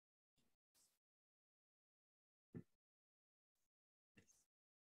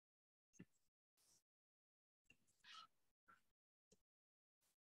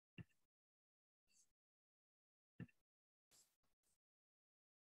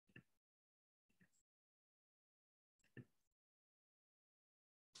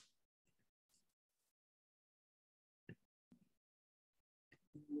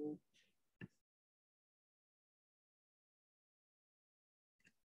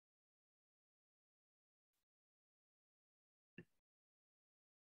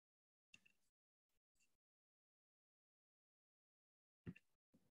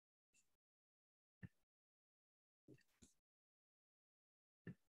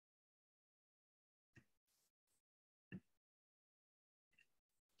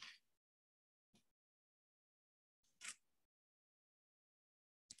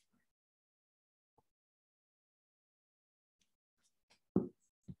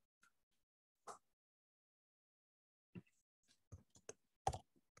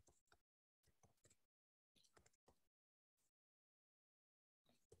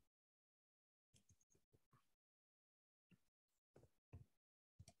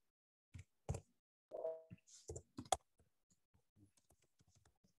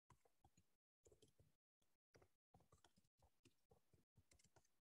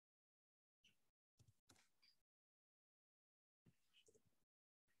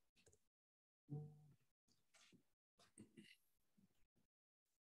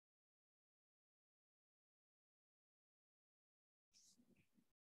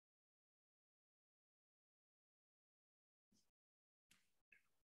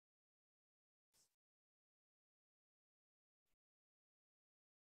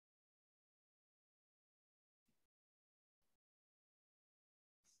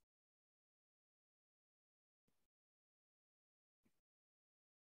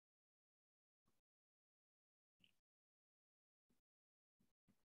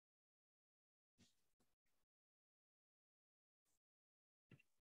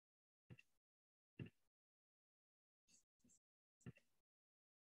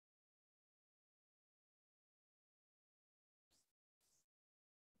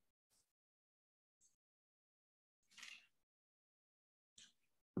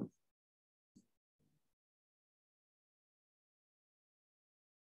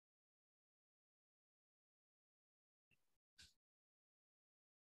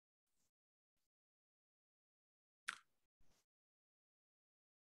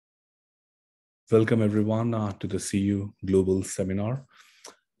Welcome everyone to the CU Global Seminar.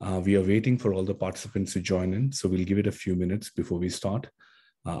 We are waiting for all the participants to join in, so we'll give it a few minutes before we start.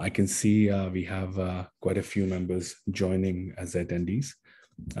 I can see we have quite a few members joining as attendees.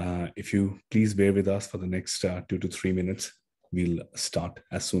 If you please bear with us for the next 2 to 3 minutes, we'll start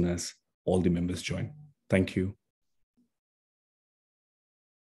as soon as all the members join. Thank you.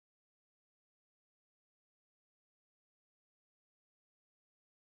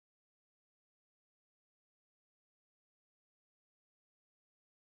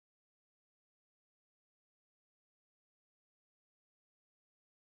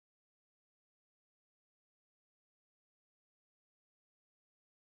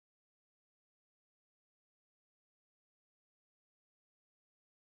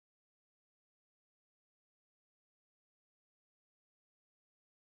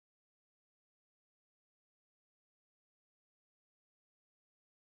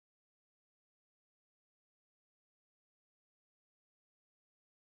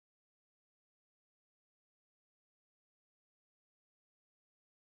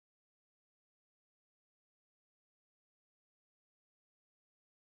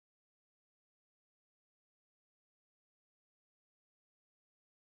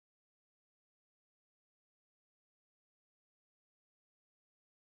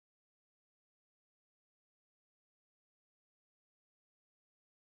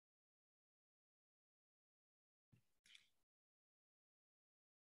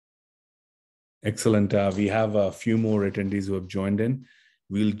 Excellent. We have a few more attendees who have joined in.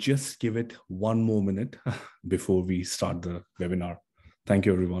 We'll just give it 1 more minute before we start the webinar. Thank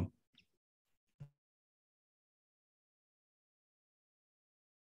you, everyone.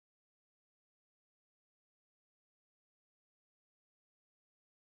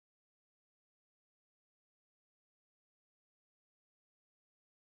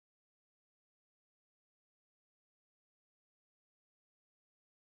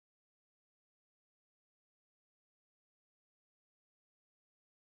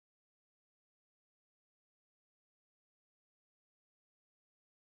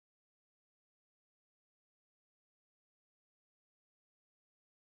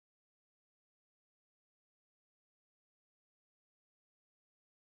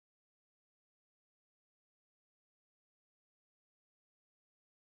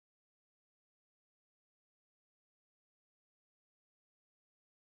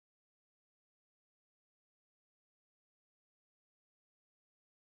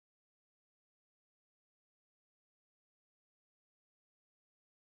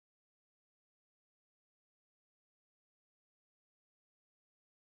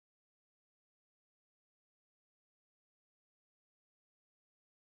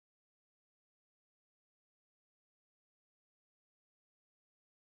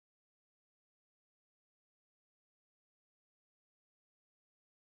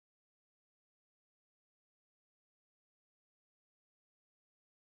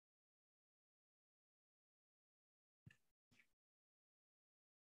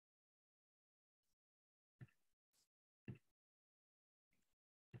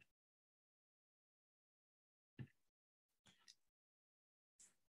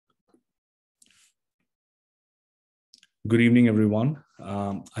 Good evening, everyone.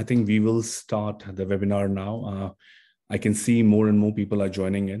 I think we will start the webinar now. I can see more and more people are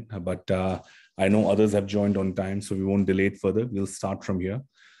joining in, but I know others have joined on time, so we won't delay it further. We'll start from here.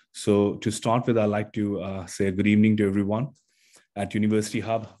 So to start with, I'd like to say good evening to everyone. At University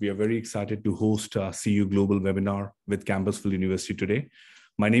Hub, we are very excited to host a CU Global webinar with Campbellsville University today.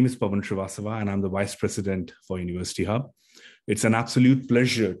 My name is Pavan Srivastava, and I'm the Vice President for University Hub. It's an absolute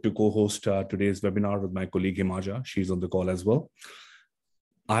pleasure to co-host today's webinar with my colleague Himaja. She's on the call as well.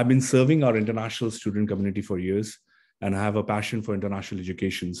 I've been serving our international student community for years, and I have a passion for international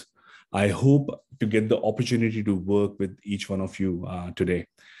educations. I hope to get the opportunity to work with each one of you today.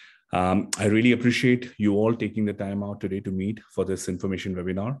 I really appreciate you all taking the time out today to meet for this information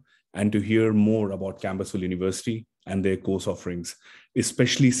webinar and to hear more about Campbellsville University and their course offerings,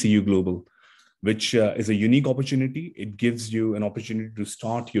 especially CU Global, which is a unique opportunity. It gives you an opportunity to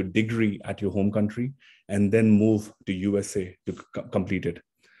start your degree at your home country and then move to USA to complete it.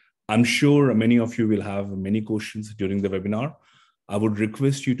 I'm sure many of you will have many questions during the webinar. I would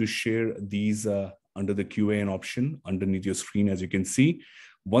request you to share these under the Q&A option underneath your screen, as you can see.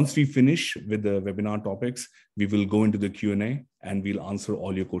 Once we finish with the webinar topics, we will go into the Q&A and we'll answer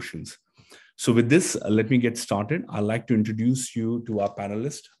all your questions. So with this, let me get started. I'd like to introduce you to our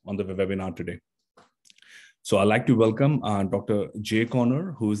panelists on the webinar today. So I'd like to welcome Dr. Jay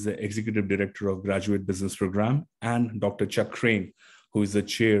Connor, who is the Executive Director of Graduate Business Program, and Dr. Chuck Crane, who is the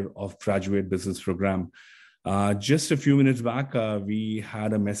chair of Graduate Business Program. Just a few minutes back, we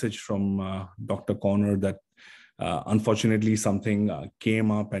had a message from Dr. Connor that unfortunately something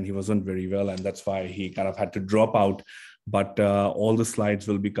came up and he wasn't very well, and that's why he kind of had to drop out. But all the slides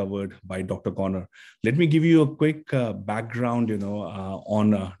will be covered by Dr. Connor. Let me give you a quick background,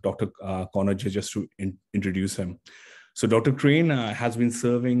 on Dr. Connor, just to introduce him. So Dr. Crane has been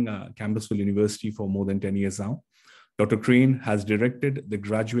serving Campbellsville University for more than 10 years now. Dr. Crane has directed the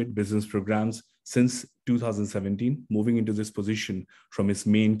graduate business programs since 2017, moving into this position from his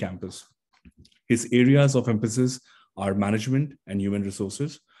main campus. His areas of emphasis are management and human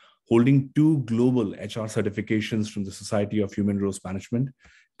resources, holding 2 global HR certifications from the Society of Human Resource Management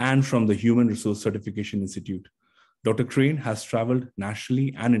and from the Human Resource Certification Institute. Dr. Crane has traveled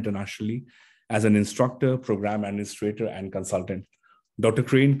nationally and internationally as an instructor, program administrator, and consultant. Dr.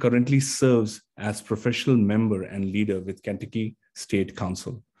 Crane currently serves as professional member and leader with Kentucky State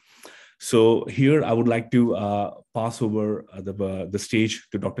Council. So here I would like to pass over the stage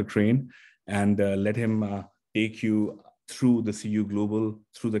to Dr. Crane and let him take you through the CU Global,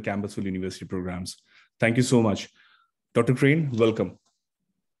 through the Campbellsville University programs. Thank you so much. Dr. Crane, welcome.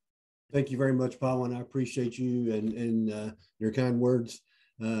 Thank you very much, Paul, and I appreciate you and your kind words.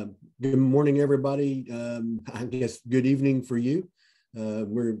 Good morning, everybody. I guess good evening for you.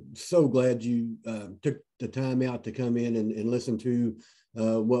 We're so glad you took the time out to come in and listen to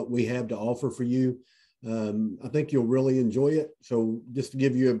what we have to offer for you. I think you'll really enjoy it. So just to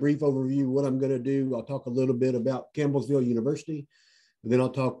give you a brief overview, what I'm going to do, I'll talk a little bit about Campbellsville University, and then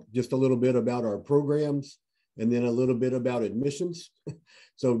I'll talk just a little bit about our programs, and then a little bit about admissions.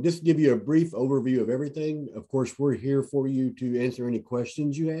 So just to give you a brief overview of everything. Of course, we're here for you to answer any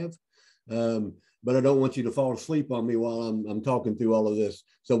questions you have, but I don't want you to fall asleep on me while I'm talking through all of this.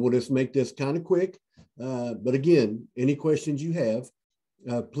 So we'll just make this kind of quick. But again, any questions you have,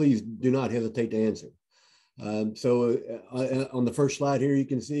 please do not hesitate to answer. So on the first slide here, you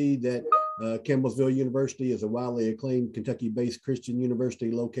can see that Campbellsville University is a widely acclaimed Kentucky-based Christian university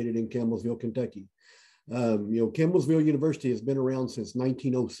located in Campbellsville, Kentucky. Campbellsville University has been around since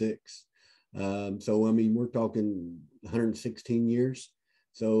 1906. So, I mean, we're talking 116 years.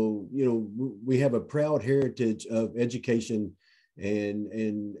 So, we have a proud heritage of education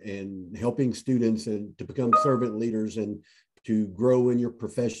and helping students and to become servant leaders and to grow in your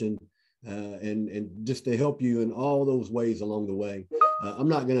profession. And just to help you in all those ways along the way. I'm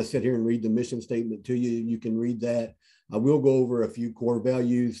not going to sit here and read the mission statement to you. You can read that. I will go over a few core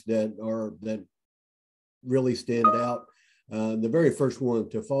values that really stand out. The very first one,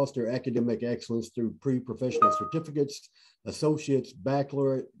 to foster academic excellence through pre-professional certificates, associates,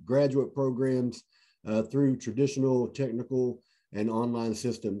 baccalaureate, graduate programs, through traditional, technical, and online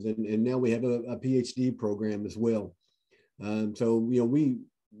systems. And now we have a PhD program as well. So,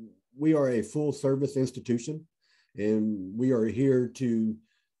 we are a full service institution, and we are here to,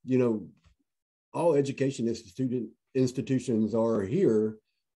 all education institutions are here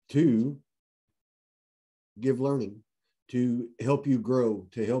to give learning, to help you grow,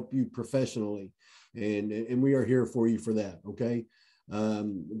 to help you professionally. And we are here for you for that, okay?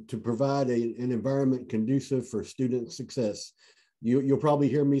 To provide an environment conducive for student success. You'll probably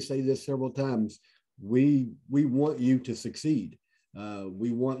hear me say this several times. We want you to succeed.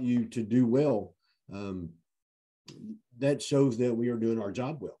 We want you to do well. That shows that we are doing our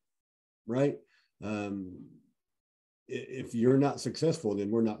job well, right? If you're not successful, then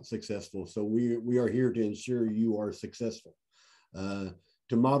we're not successful. So we are here to ensure you are successful.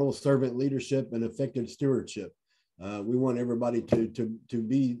 To model servant leadership and effective stewardship. We want everybody to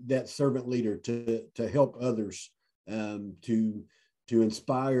be that servant leader, to help others, to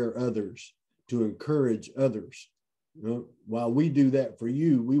inspire others, to encourage others. While we do that for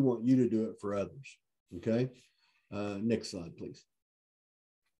you, we want you to do it for others. Okay. Next slide, please.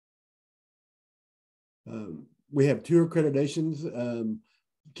 We have 2 accreditations.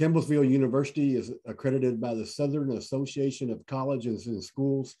 Campbellsville University is accredited by the Southern Association of Colleges and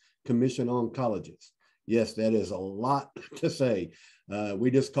Schools Commission on Colleges. Yes, that is a lot to say. We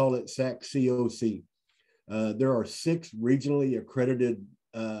just call it SAC-COC. There are 6 regionally accredited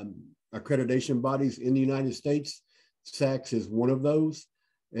accreditation bodies in the United States. SACS is one of those.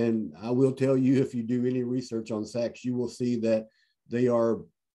 And I will tell you, if you do any research on SACS, you will see that they are,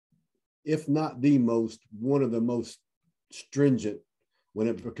 if not the most, one of the most stringent when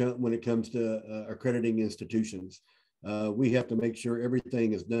it comes to accrediting institutions. We have to make sure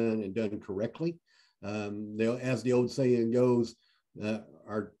everything is done and done correctly. As the old saying goes,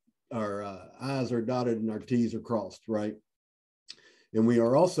 our I's are dotted and our T's are crossed, right? And we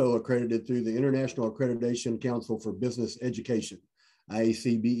are also accredited through the International Accreditation Council for Business Education,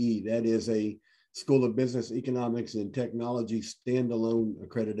 IACBE. That is a School of Business, Economics, and Technology standalone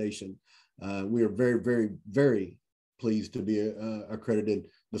accreditation. We are very, very, very pleased to be accredited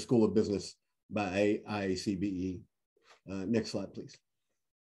the School of Business by IACBE. Next slide, please.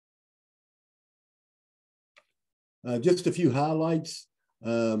 Just a few highlights.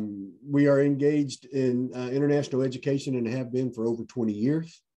 We are engaged in international education and have been for over 20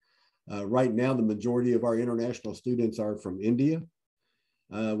 years. Right now, the majority of our international students are from India.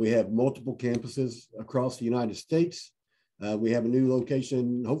 We have multiple campuses across the United States. We have a new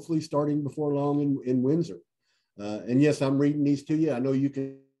location, hopefully starting before long in Windsor. And yes, I'm reading these to you. I know you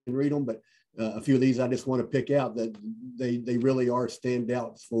can read them, but a few of these I just want to pick out that they really are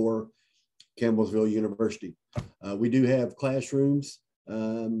standouts for Campbellsville University. We do have classrooms,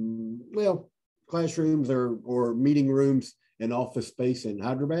 classrooms or meeting rooms and office space in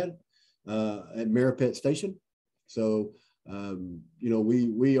Hyderabad at Maripet Station. So,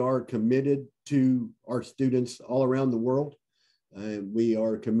 we are committed to our students all around the world. And we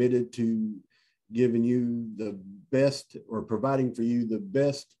are committed to giving you the best or providing for you the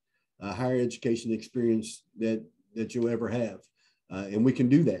best higher education experience that you'll ever have. And we can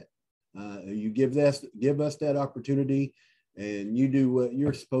do that. You give us that opportunity, and you do what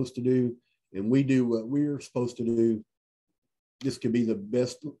you're supposed to do, and we do what we're supposed to do. This could be the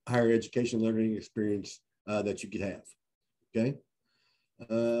best higher education learning experience that you could have. Okay.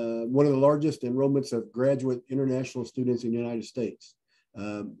 One of the largest enrollments of graduate international students in the United States.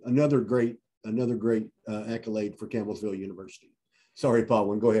 Another great accolade for Campbellsville University. Sorry,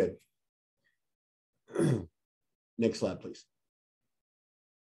 Paul, go ahead. Next slide, please.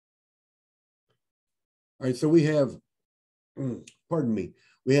 All right, so we have,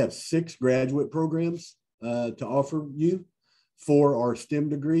 we have 6 graduate programs to offer you for our STEM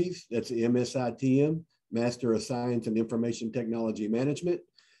degrees. That's the MSITM, Master of Science in Information Technology Management,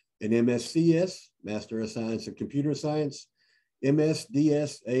 and MSCS, Master of Science in Computer Science,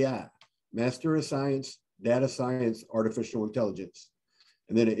 MSDS-AI, Master of Science, Data Science, Artificial Intelligence,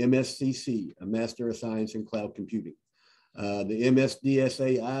 and then an MSCC, a Master of Science in Cloud Computing. The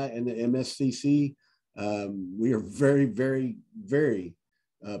MSDS-AI and the MSCC, we are very, very, very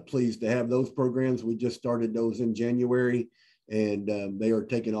pleased to have those programs. We just started those in January, and they are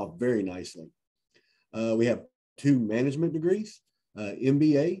taking off very nicely. We have 2 management degrees,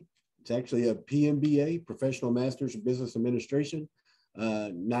 MBA. It's actually a PMBA, Professional Masters of Business Administration,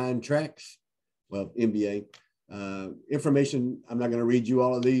 9 tracks, well, MBA. Information, I'm not going to read you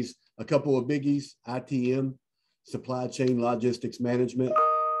all of these. A couple of biggies, ITM, Supply Chain Logistics Management.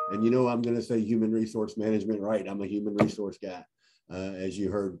 And I'm going to say human resource management, right? I'm a human resource guy, as you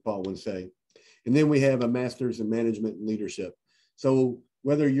heard Paul say. And then we have a master's in management and leadership. So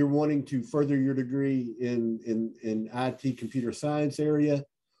whether you're wanting to further your degree in IT computer science area,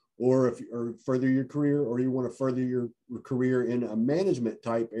 or further your career, or you want to further your career in a management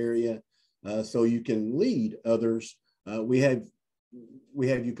type area, so you can lead others, we have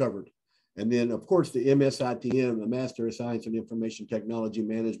you covered. And then, of course, the MSITM, the Master of Science in Information Technology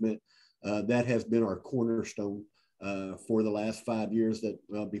Management, that has been our cornerstone for the last 5 years.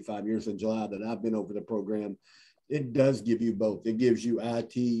 It'll be 5 years in July that I've been over the program. It does give you both. It gives you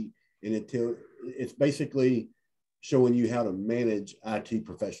IT, and it's basically showing you how to manage IT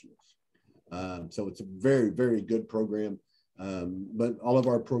professionals. So it's a very, very good program. But all of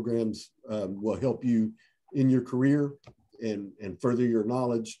our programs will help you in your career and further your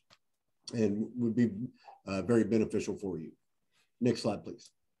knowledge, and would be very beneficial for you. Next slide,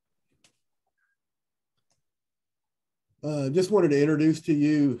 please. Just wanted to introduce to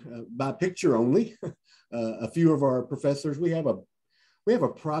you by picture only a few of our professors. We have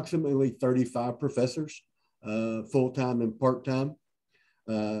approximately 35 professors, full-time and part-time,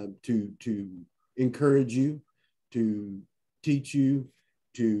 to encourage you, to teach you,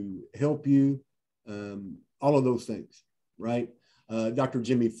 to help you, all of those things, right? Dr.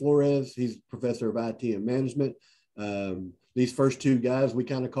 Jimmy Flores, he's professor of IT and management. These first 2 guys, we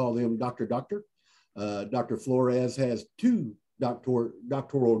kind of call them Dr. Dr. Flores has 2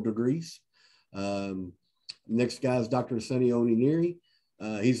 doctoral degrees. Next guy is Dr. Sunny Oninieri.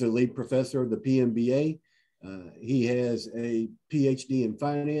 He's a lead professor of the PMBA. He has a PhD in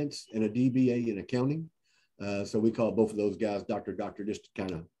finance and a DBA in accounting. So we call both of those guys Dr. just to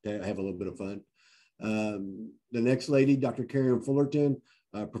kind of have a little bit of fun. The next lady, Dr. Karen Fullerton,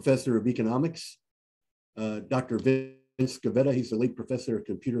 professor of economics. Dr. Vince Gavetta, he's the lead professor of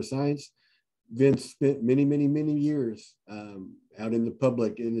computer science. Vince spent many, many, many years out in the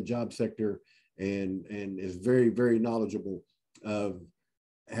public, in the job sector, and is very, very knowledgeable of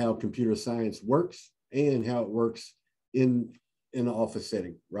how computer science works and how it works in in the office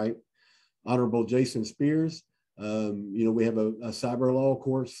setting, right? Honorable Jason Spears, we have a cyber law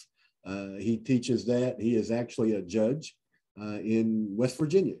course. He teaches that. He is actually a judge in West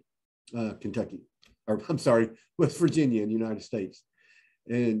Virginia, Kentucky, or I'm sorry, West Virginia in the United States.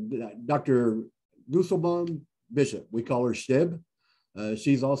 And Dr. Gusselbaum Bishop, we call her Steb.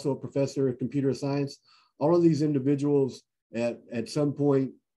 She's also a professor of computer science. All of these individuals at some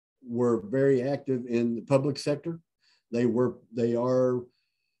point were very active in the public sector. They are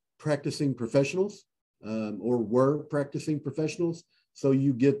practicing professionals or were practicing professionals. So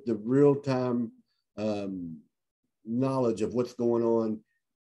you get the real-time knowledge of what's going on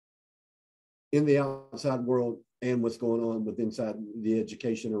in the outside world and what's going on with inside the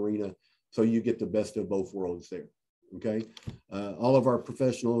education arena. So you get the best of both worlds there, okay? All of our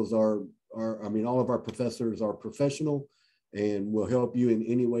professionals all of our professors are professional and will help you in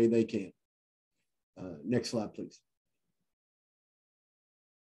any way they can. Next slide, please.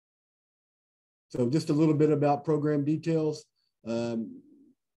 So just a little bit about program details.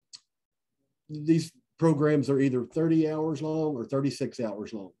 These programs are either 30 hours long or 36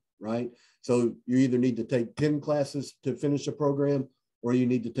 hours long, right? So you either need to take 10 classes to finish a program or you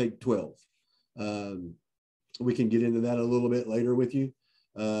need to take 12. We can get into that a little bit later with you.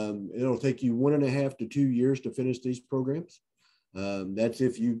 It'll take you 1.5 to 2 years to finish these programs. That's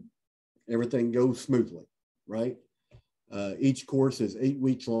if everything goes smoothly, right? Each course is 8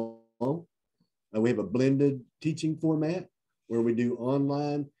 weeks long. We have a blended teaching format where we do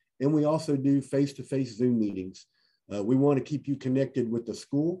online and we also do face-to-face Zoom meetings. We want to keep you connected with the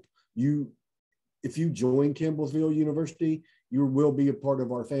school. If you join Campbellsville University, you will be a part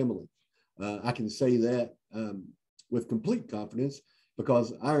of our family. I can say that with complete confidence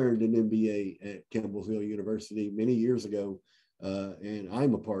because I earned an MBA at Campbellsville University many years ago, and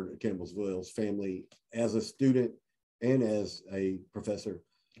I'm a part of Campbellsville's family as a student and as a professor.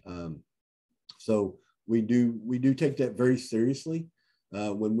 So we do take that very seriously.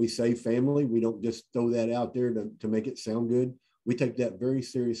 When we say family, we don't just throw that out there to make it sound good. We take that very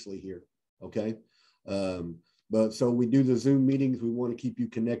seriously here, okay? But so we do the Zoom meetings. We want to keep you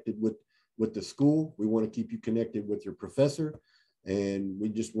connected with the school. We want to keep you connected with your professor. And we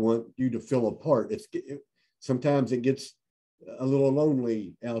just want you to feel a part. Sometimes it gets a little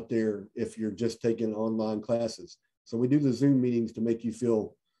lonely out there if you're just taking online classes. So we do the Zoom meetings to make you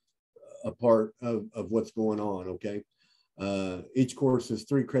feel a part of what's going on, okay? Each course is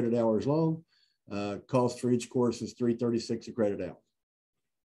 3 credit hours long. Cost for each course is $336 a credit hour.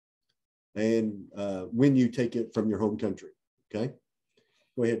 And when you take it from your home country, okay?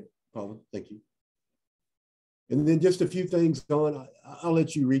 Go ahead, Paula, thank you. And then just a few things on, I'll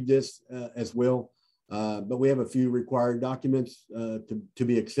let you read this as well, but we have a few required documents to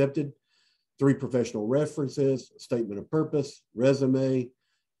be accepted. 3 professional references, statement of purpose, resume,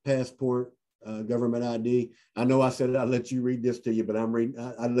 passport, government ID. I know I said I'd let you read this to you, but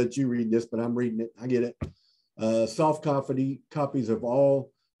I'd let you read this, but I'm reading it. I get it. Soft copies of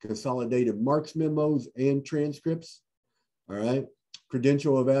all consolidated marks memos and transcripts. All right.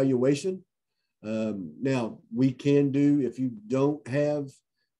 Credential evaluation. Now we can do, if you don't have,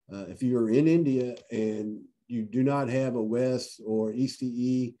 if you're in India and you do not have a WES or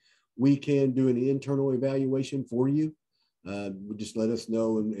ECE, we can do an internal evaluation for you. Just let us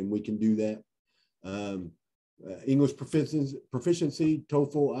know and we can do that. English proficiency,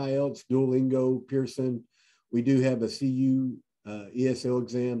 TOEFL, IELTS, Duolingo, Pearson. We do have a CU ESL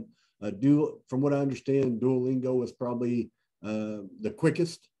exam. From what I understand, Duolingo is probably the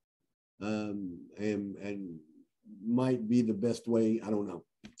quickest and might be the best way. I don't know,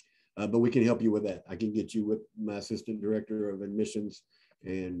 but we can help you with that. I can get you with my assistant director of admissions,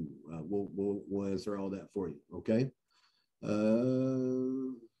 and we'll answer all that for you. Okay.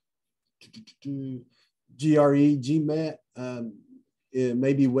 GRE, GMAT, it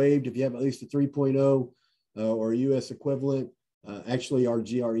may be waived if you have at least a 3.0 or a US equivalent. Actually, our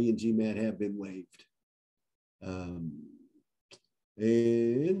GRE and GMAT have been waived.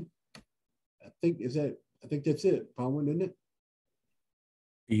 And I think that's it, Pawan, isn't it?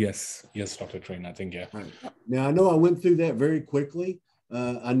 Yes, Dr. Train, I think, yeah. Right. Now, I know I went through that very quickly.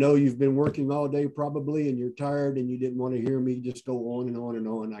 I know you've been working all day probably and you're tired and you didn't want to hear me just go on and on and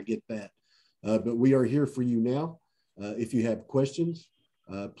on. I get that. But we are here for you now. If you have questions,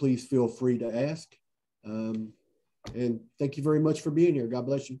 please feel free to ask. And thank you very much for being here. God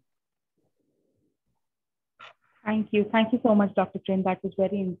bless you. Thank you. Thank you so much, Dr. Train. That was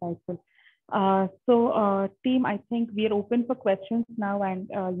very insightful. So team, I think we are open for questions now,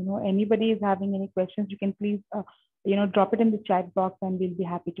 and anybody is having any questions, you can please drop it in the chat box and we'll be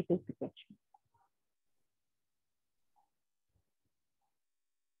happy to take the question.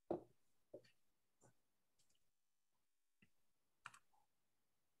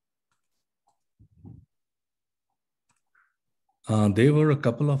 There were a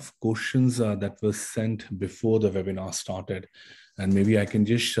couple of questions that were sent before the webinar started, and maybe I can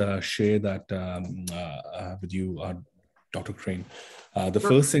just share that with you, Dr. Crane. The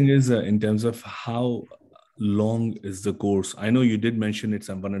first thing is in terms of how long is the course. I know you did mention it's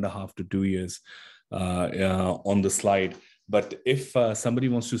 1.5 to 2 years on the slide, but if somebody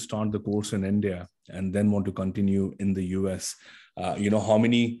wants to start the course in India and then want to continue in the US, how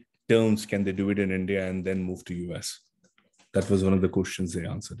many terms can they do it in India and then move to US? That was one of the questions they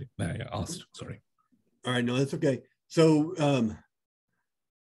asked. Sorry. All right, no, that's okay. So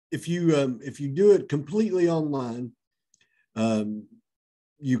if you do it completely online,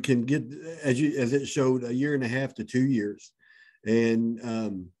 you can get, as it showed, 1.5 to 2 years,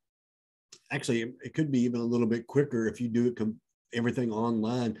 and actually it could be even a little bit quicker if you do it everything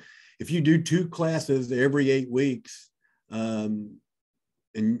online. If you do 2 classes every 8 weeks, and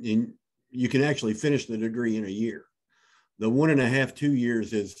you can actually finish the degree in a year. The 1.5, 2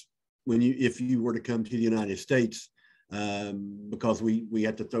 years is if you were to come to the United States, because we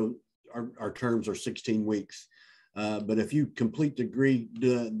have to throw our terms are 16 weeks. But if you complete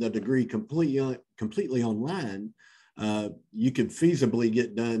the degree completely online, you could feasibly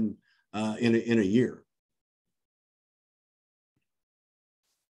get done in a year.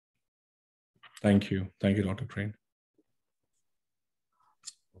 Thank you, Dr. Crane.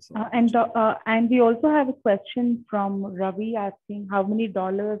 And we also have a question from Ravi asking how many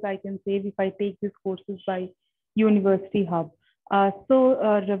dollars I can save if I take these courses by University Hub.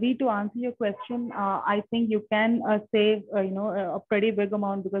 Ravi, to answer your question, I think you can save a pretty big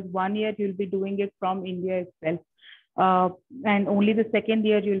amount, because 1 year you'll be doing it from India itself, and only the second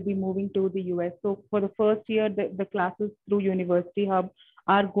year you'll be moving to the US. So for the first year, the classes through University Hub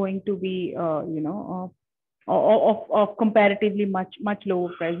are going to be of comparatively much lower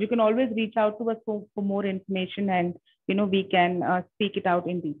price. You can always reach out to us for more information, and we can speak it out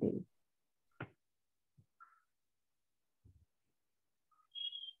in detail.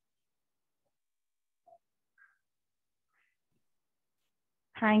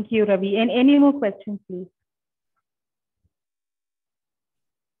 Thank you, Ravi. And any more questions, please?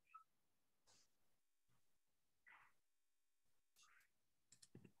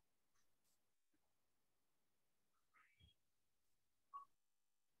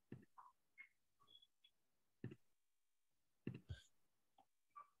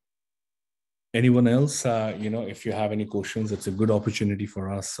 Anyone else? If you have any questions, it's a good opportunity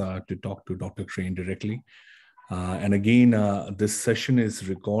for us to talk to Dr. Crane directly. And again, this session is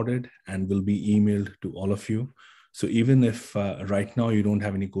recorded and will be emailed to all of you. So even if right now you don't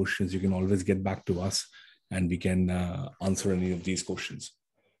have any questions, you can always get back to us and we can answer any of these questions.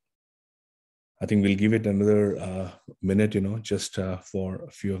 I think we'll give it another minute, just for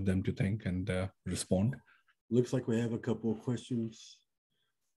a few of them to think and respond. Looks like we have a couple of questions.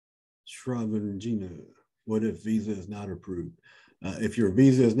 Shravanjina, what if visa is not approved? If your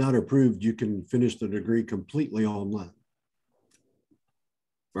visa is not approved, you can finish the degree completely online.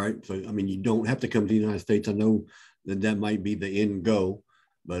 Right? So, I mean, you don't have to come to the United States. I know that might be the end goal,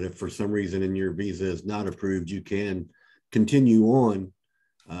 but if for some reason in your visa is not approved, you can continue on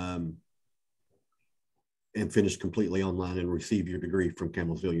and finish completely online and receive your degree from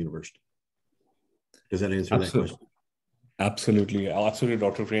Campbellsville University. Does that answer that question? Absolutely,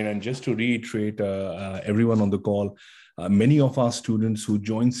 Dr. Crane. And just to reiterate, everyone on the call, many of our students who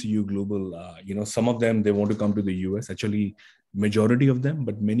join CU Global, some of them, they want to come to the US, actually majority of them,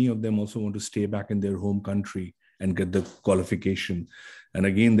 but many of them also want to stay back in their home country and get the qualification. And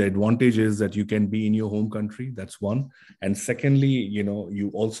again, the advantage is that you can be in your home country. That's one. And secondly, you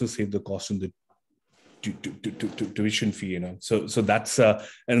also save the cost in the tuition fee, So that's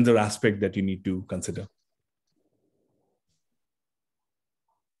another aspect that you need to consider.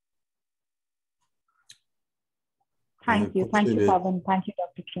 Thank you, Pawan. Thank you,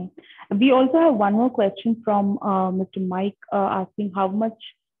 Dr. Crane. We also have one more question from Mr. Mike asking how much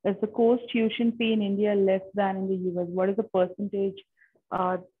is the course tuition fee in India less than in the US? What is the percentage?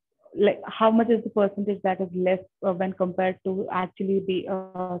 How much is the percentage that is less when compared to actually be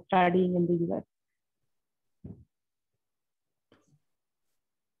studying in the US?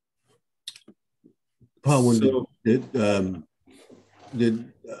 Pawan, so,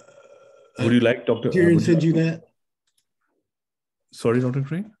 would you like Dr. Kieran send you that? Sorry, Dr.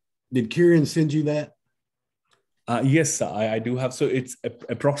 Crane? Did Kieran send you that? Yes, I do have. So it's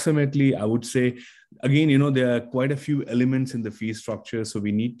approximately, I would say, again, there are quite a few elements in the fee structure. So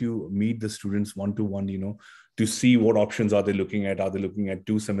we need to meet the students one-to-one, to see what options are they looking at. Are they looking at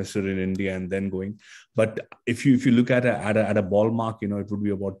 2 semesters in India and then going? But if you look at a ballpark, it would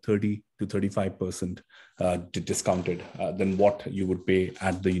be about 30 to 35% discounted than what you would pay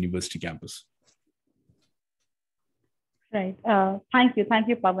at the university campus. Right. Thank you,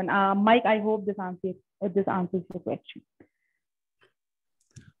 Pawan. Mike, I hope this answers your question.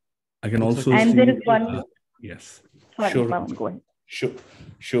 I can also and see, there is one. Yes. Sorry, Sure. Pawan, go ahead.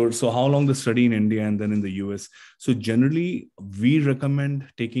 Sure. So how long the study in India and then in the US? So generally, we recommend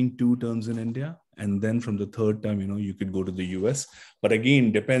taking 2 terms in India, and then from the 3rd term, you could go to the US. But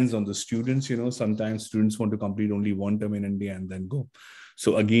again, depends on the students. Sometimes students want to complete only 1 term in India and then go.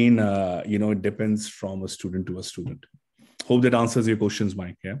 So again, it depends from a student to a student. Hope that answers your questions,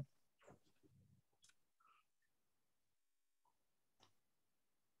 Mike. Yeah.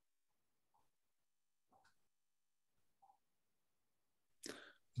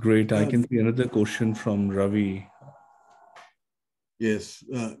 Great. I can see another question from Ravi. Yes.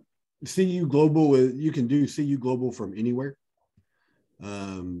 CU Global, you can do CU Global from anywhere.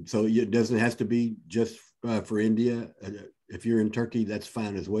 So it doesn't have to be just for India. If you're in Turkey, that's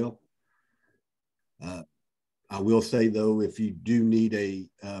fine as well. I will say, though, if you do need a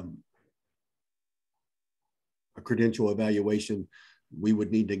credential evaluation, we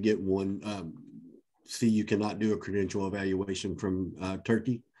would need to get one. CU cannot do a credential evaluation from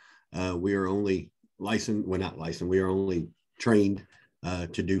Turkey. We are only licensed, well, not licensed, we are only trained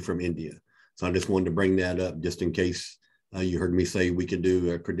to do from India. So I just wanted to bring that up just in case you heard me say we could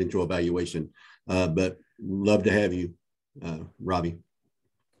do a credential evaluation. But love to have you, Ravi.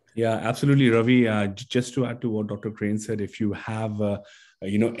 Yeah, absolutely, Ravi. Just to add to what Dr. Crane said, if you have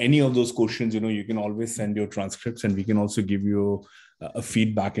any of those questions, you can always send your transcripts, and we can also give you a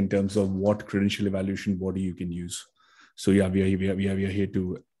feedback in terms of what credential evaluation body you can use. So yeah, we are here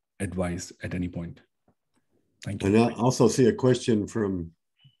to advise at any point. Thank you. And I also see a question from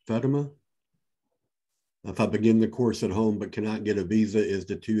Fatima. If I begin the course at home but cannot get a visa, is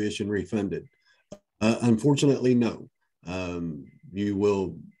the tuition refunded? Unfortunately, no. You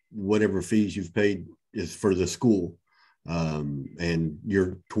will, whatever fees you've paid is for the school, and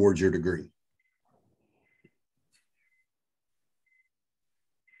you're towards your degree.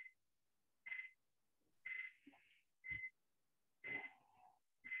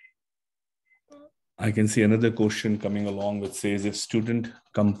 I can see another question coming along which says, if student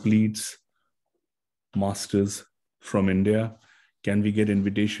completes master's from India, can we get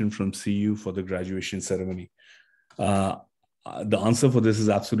invitation from CU for the graduation ceremony? The answer for this is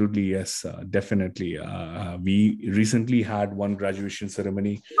absolutely yes, definitely. We recently had one graduation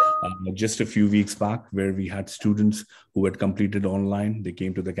ceremony just a few weeks back where we had students who had completed online. They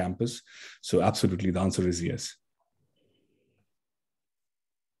came to the campus. So absolutely, the answer is yes.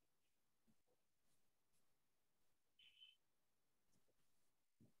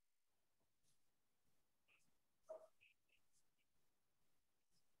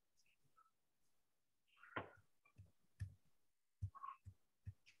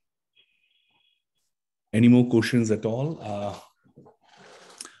 Any more questions at all?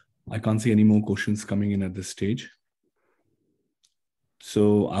 I can't see any more questions coming in at this stage.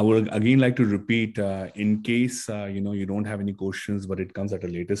 So I would again like to repeat, in case you don't have any questions, but it comes at a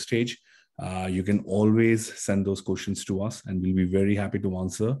later stage, you can always send those questions to us, and we'll be very happy to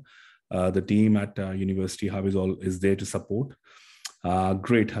answer. The team at University Hub is there to support.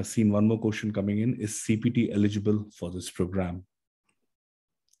 Great. I've seen one more question coming in. Is CPT eligible for this program?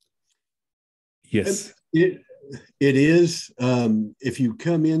 Yes. It is. If you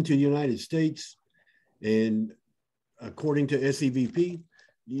come into the United States, and according to SEVP,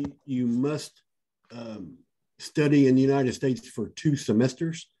 you must study in the United States for 2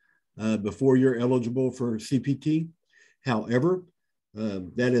 semesters before you're eligible for CPT. However,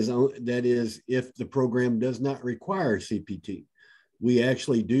 that is if the program does not require CPT. We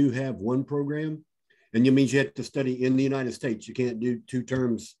actually do have one program, and it means you have to study in the United States. You can't do 2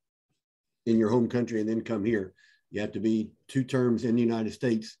 terms in your home country and then come here. You have to be 2 terms in the United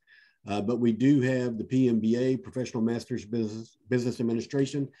States. But we do have the PMBA, Professional Master's Business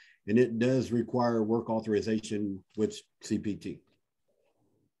Administration, and it does require work authorization with CPT.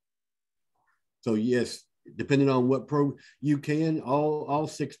 So yes, depending on what you can, all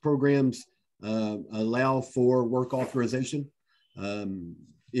 6 programs allow for work authorization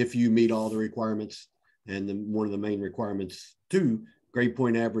if you meet all the requirements. And one of the main requirements, 2, grade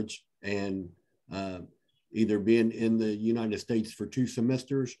point average, and either being in the United States for 2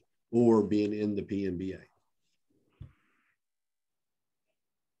 semesters or being in the PMBA.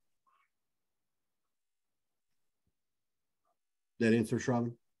 That answer,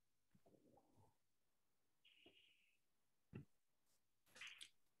 Shravan?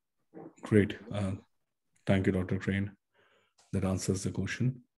 Great. Thank you, Dr. Crane. That answers the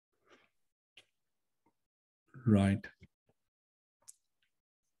question. Right.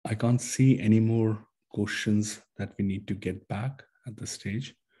 I can't see any more questions that we need to get back at this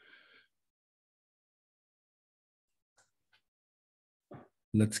stage.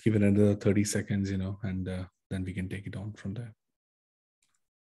 Let's give it another 30 seconds, and then we can take it on from there.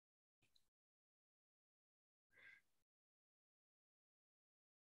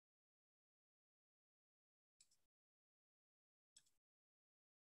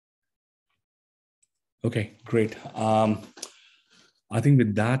 Okay, great. I think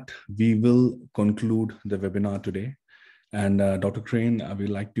with that, we will conclude the webinar today. And Dr. Crane, I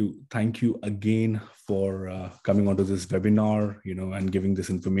would like to thank you again for coming onto this webinar, and giving this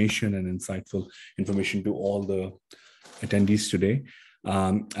information and insightful information to all the attendees today.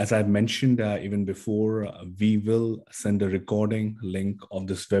 As I've mentioned even before, we will send a recording link of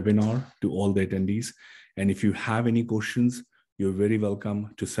this webinar to all the attendees. And if you have any questions, you're very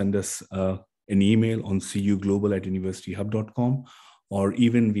welcome to send us an email on cuglobal@universityhub.com, or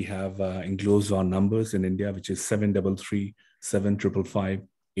even we have enclosed our numbers in India, which is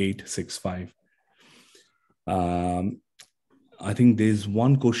 733-755-865. I think there's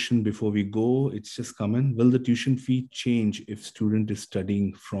one question before we go. It's just come in. Will the tuition fee change if student is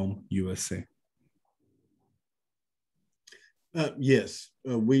studying from USA? Yes,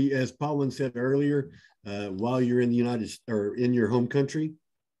 we, as Pawan said earlier, while you're in the in your home country,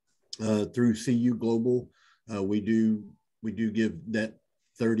 through CU Global, we do give that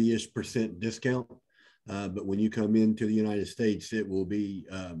 30-ish% discount. But when you come into the United States, it will be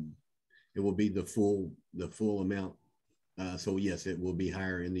the full amount. So yes, it will be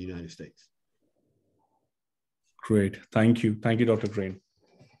higher in the United States. Great, thank you, Dr. Crane.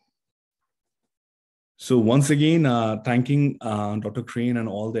 So once again, thanking Dr. Crane and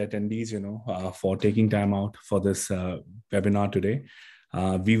all the attendees, for taking time out for this webinar today.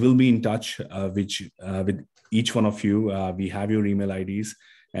 We will be in touch with each one of you. We have your email IDs,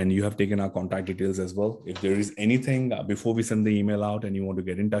 and you have taken our contact details as well. If there is anything before we send the email out and you want to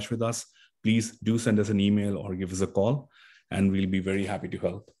get in touch with us, please do send us an email or give us a call, and we'll be very happy to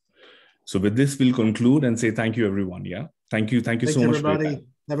help. So with this, we'll conclude and say thank you, everyone. Yeah. Thank you. Thank you so much, everybody.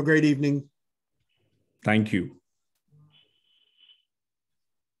 Have a great evening. Thank you.